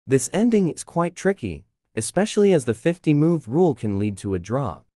This ending is quite tricky, especially as the 50-move rule can lead to a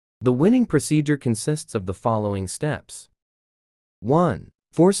draw. The winning procedure consists of the following steps. 1.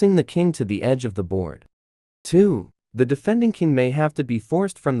 Forcing the king to the edge of the board. 2. The defending king may have to be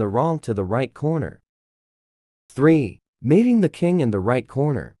forced from the wrong to the right corner. 3. Mating the king in the right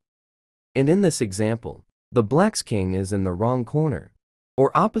corner. And in this example, the black's king is in the wrong corner,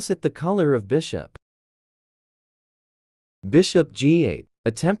 or opposite the color of bishop. Bishop g8, a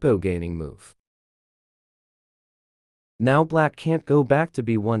tempo-gaining move. Now black can't go back to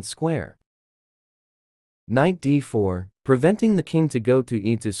b1 square. Knight d4, preventing the king to go to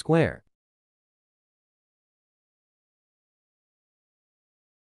e2 square.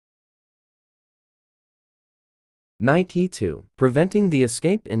 Knight e2, preventing the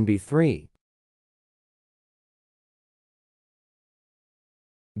escape in b3.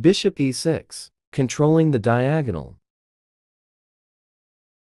 Bishop e6, controlling the diagonal.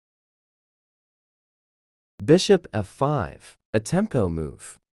 Bishop f5, a tempo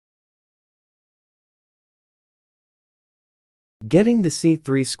move. Getting the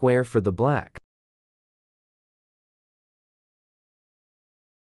c3 square for the black.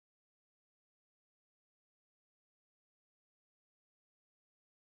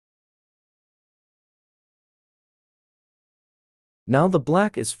 Now the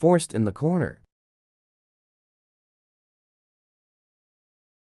black is forced in the corner.